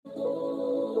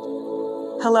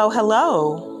Hello,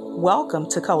 hello. Welcome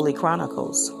to Coley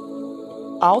Chronicles.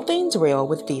 All things real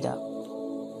with Vita.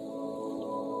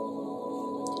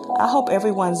 I hope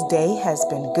everyone's day has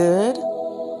been good.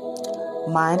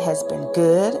 Mine has been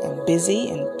good and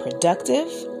busy and productive.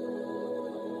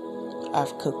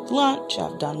 I've cooked lunch,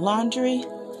 I've done laundry.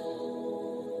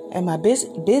 And my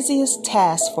busiest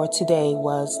task for today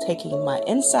was taking my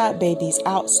inside babies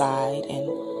outside and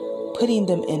putting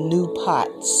them in new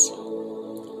pots.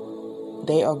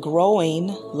 They are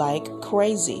growing like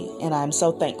crazy, and I'm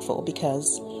so thankful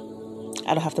because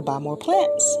I don't have to buy more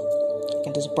plants. I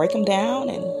can just break them down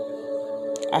and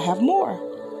I have more.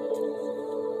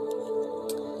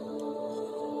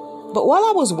 But while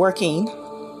I was working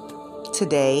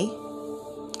today,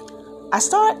 I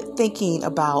started thinking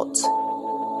about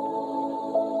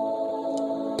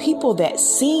people that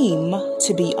seem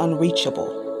to be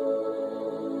unreachable.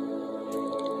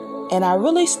 And I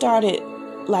really started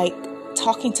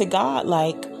talking to God,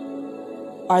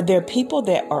 are there people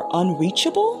that are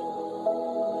unreachable?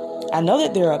 I know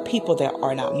that there are people that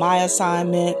are not my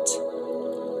assignment,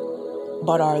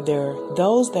 but are there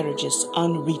those that are just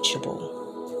unreachable?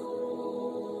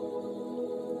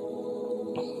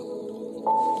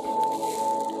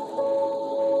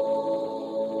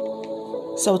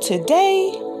 So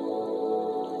today,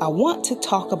 I want to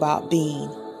talk about being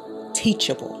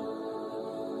teachable.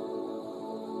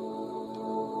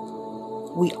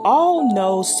 We all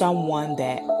know someone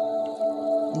that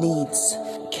needs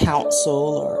counsel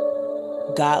or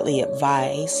godly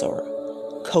advice or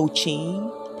coaching,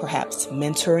 perhaps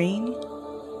mentoring.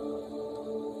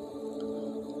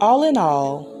 All in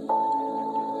all,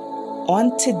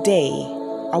 on today,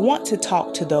 I want to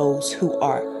talk to those who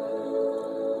are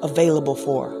available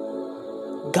for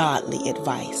godly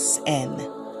advice and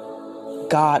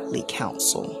godly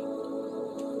counsel.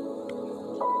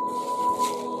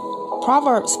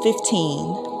 Proverbs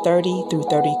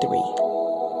 15:30-33.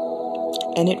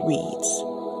 And it reads,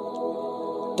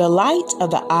 "The light of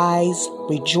the eyes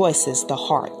rejoices the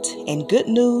heart, and good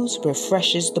news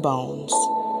refreshes the bones.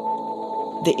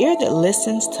 The ear that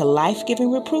listens to life-giving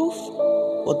reproof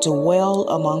will dwell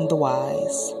among the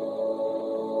wise.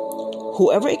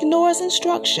 Whoever ignores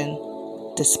instruction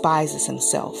despises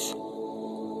himself,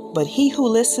 but he who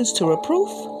listens to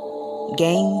reproof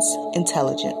gains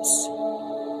intelligence.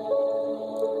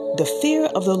 The fear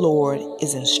of the Lord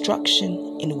is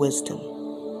instruction in wisdom,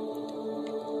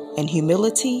 and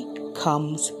humility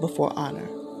comes before honor."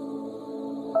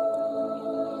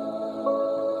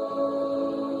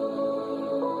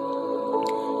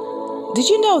 Did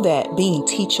you know that being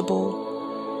teachable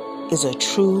is a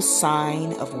true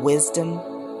sign of wisdom?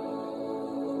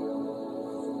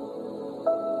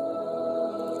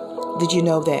 Did you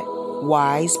know that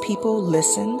wise people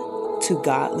listen to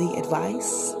godly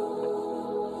advice?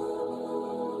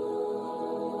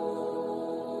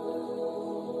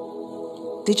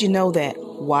 Did you know that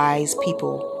wise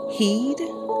people heed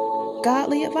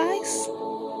godly advice?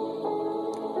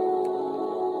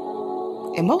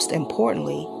 And most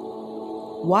importantly,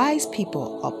 wise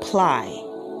people apply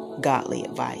godly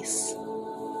advice.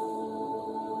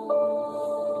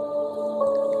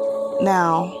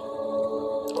 Now,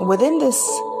 within this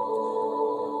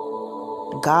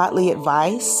godly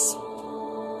advice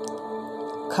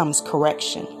comes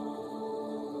correction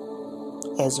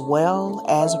as well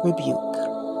as rebuke.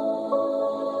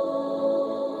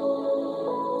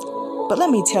 But let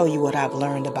me tell you what I've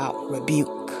learned about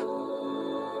rebuke.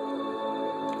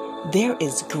 There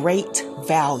is great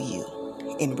value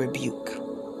in rebuke.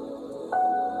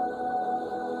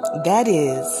 That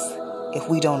is, if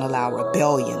we don't allow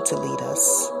rebellion to lead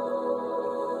us.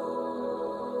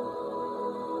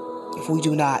 If we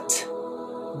do not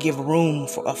give room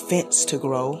for offense to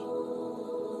grow.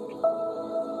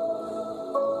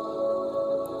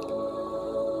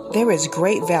 There is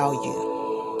great value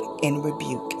in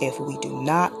rebuke if we do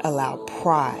not allow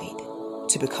pride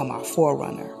to become our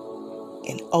forerunner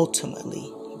and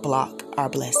ultimately block our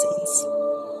blessings.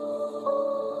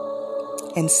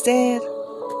 Instead,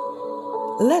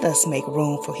 let us make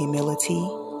room for humility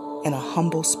and a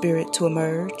humble spirit to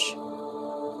emerge.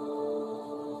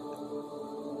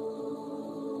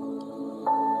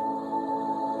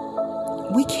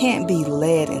 We can't be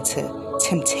led into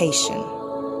temptation.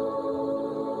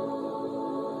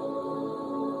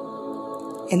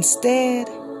 Instead,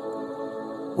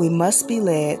 we must be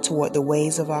led toward the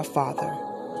ways of our Father,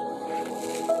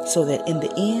 so that in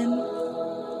the end,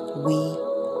 we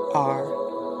are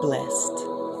blessed.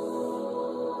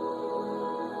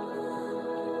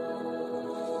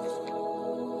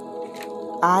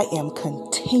 I am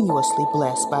continuously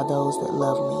blessed by those that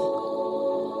love me.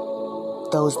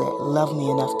 those that love me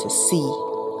enough to see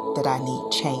that I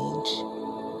need change,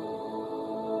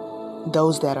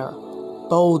 those that are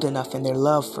bold enough in their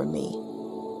love for me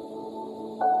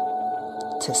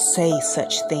to say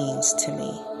such things to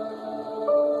me.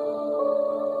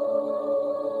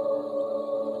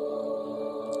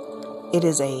 It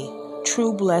is a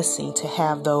true blessing to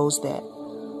have those that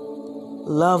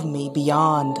love me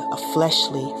beyond a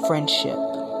fleshly friendship,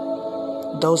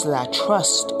 those that I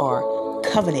trust are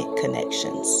covenant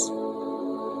connections,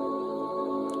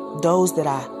 those that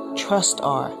I trust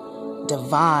are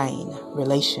divine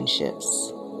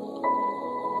relationships.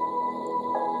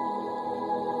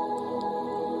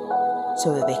 So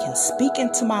that they can speak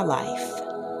into my life,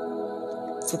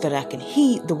 so that I can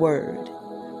heed the word,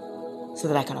 so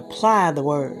that I can apply the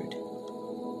word,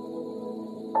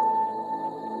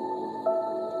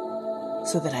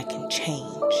 so that I can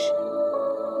change.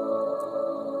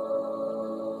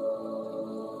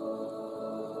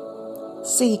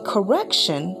 See,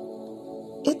 correction,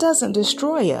 it doesn't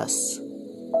destroy us.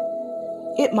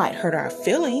 It might hurt our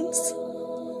feelings,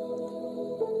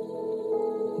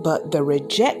 but the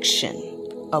rejection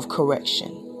of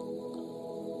correction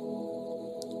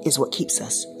is what keeps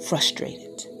us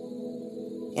frustrated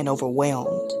and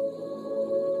overwhelmed.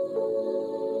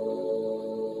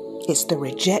 It's the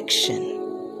rejection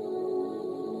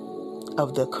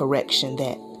of the correction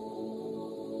that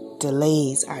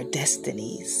delays our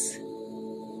destinies.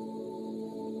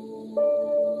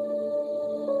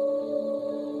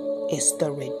 It's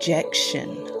the rejection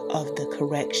of the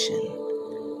correction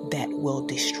that will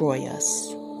destroy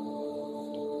us.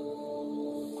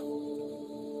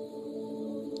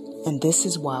 And this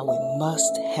is why we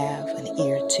must have an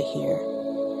ear to hear.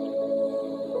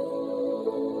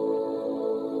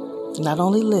 Not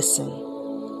only listen,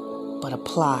 but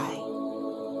apply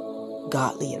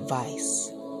godly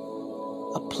advice.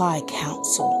 Apply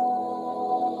counsel.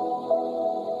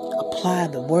 Apply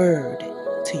the word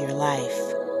to your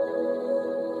life.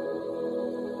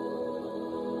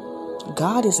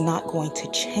 God is not going to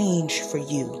change for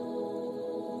you,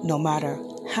 no matter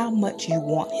how much you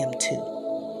want him to.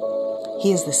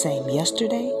 He is the same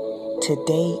yesterday,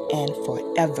 today, and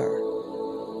forever.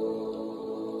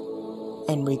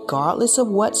 And regardless of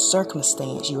what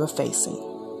circumstance you are facing,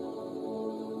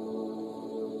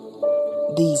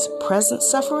 these present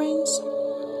sufferings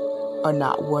are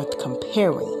not worth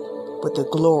comparing with the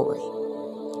glory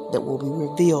that will be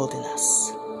revealed in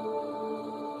us.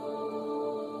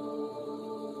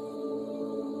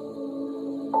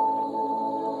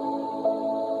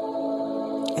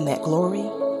 And that glory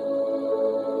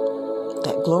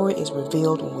is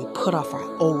revealed when we put off our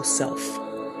old self.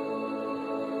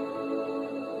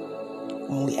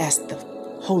 When we ask the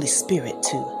Holy Spirit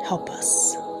to help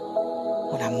us.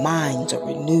 When our minds are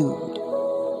renewed.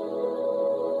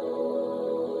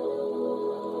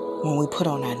 When we put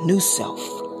on our new self.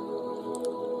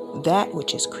 That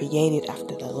which is created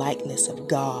after the likeness of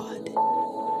God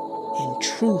in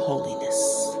true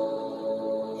holiness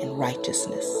and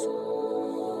righteousness.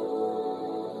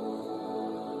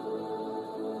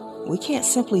 We can't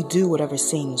simply do whatever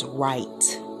seems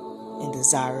right and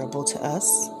desirable to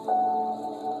us.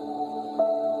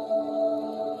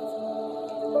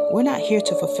 We're not here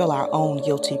to fulfill our own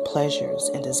guilty pleasures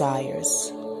and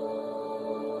desires.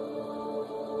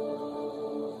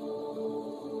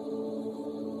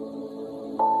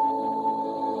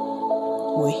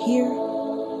 We're here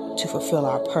to fulfill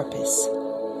our purpose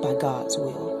by God's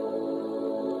will.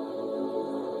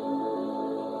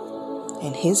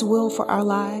 And his will for our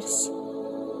lives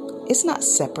is not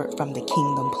separate from the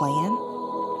kingdom plan.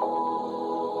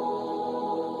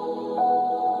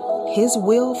 His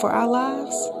will for our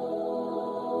lives,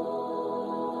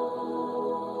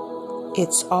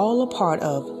 it's all a part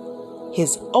of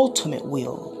his ultimate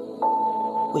will,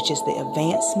 which is the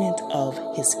advancement of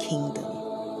his kingdom.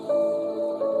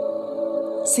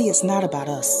 See, it's not about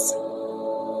us.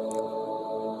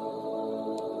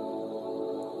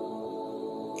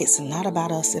 It's not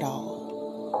about us at all.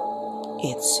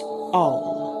 It's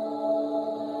all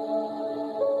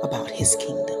about his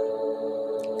kingdom,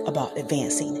 about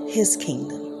advancing his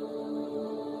kingdom.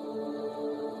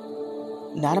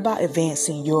 Not about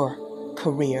advancing your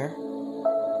career,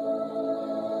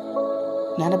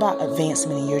 not about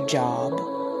advancement in your job,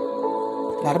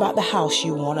 not about the house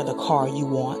you want or the car you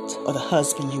want or the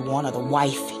husband you want or the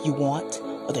wife you want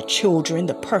or the children,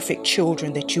 the perfect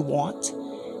children that you want.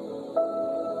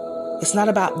 It's not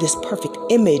about this perfect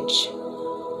image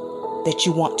that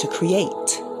you want to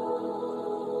create.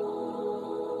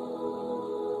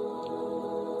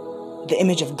 The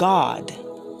image of God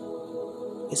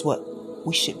is what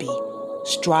we should be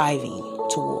striving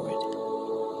toward.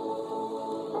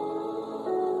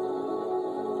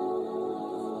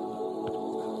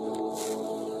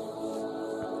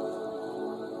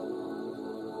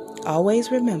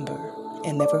 Always remember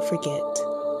and never forget,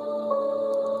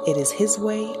 it is His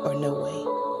way or no way.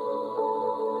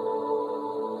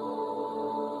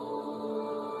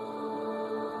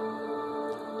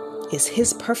 It's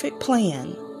His perfect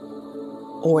plan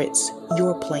or it's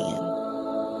your plan.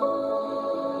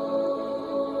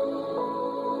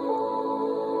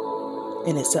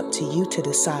 And it's up to you to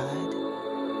decide.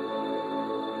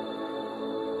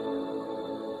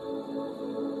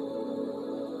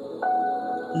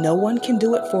 No one can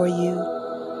do it for you.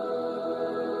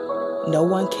 No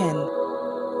one can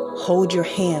hold your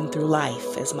hand through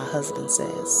life, as my husband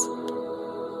says.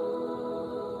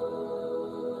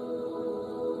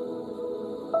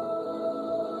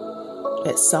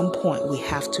 At some point, we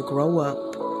have to grow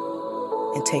up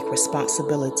and take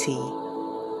responsibility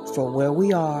for where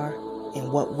we are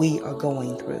and what we are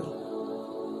going through.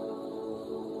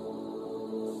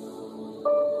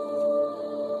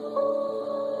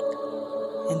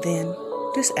 And then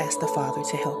just ask the Father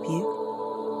to help you.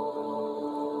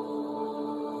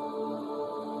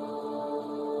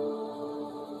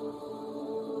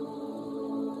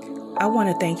 I want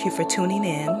to thank you for tuning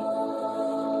in.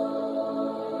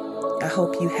 I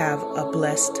hope you have a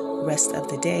blessed rest of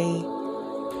the day.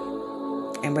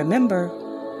 And remember,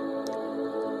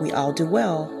 we all do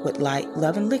well with light,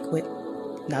 love, and liquid.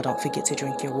 Now don't forget to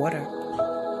drink your water.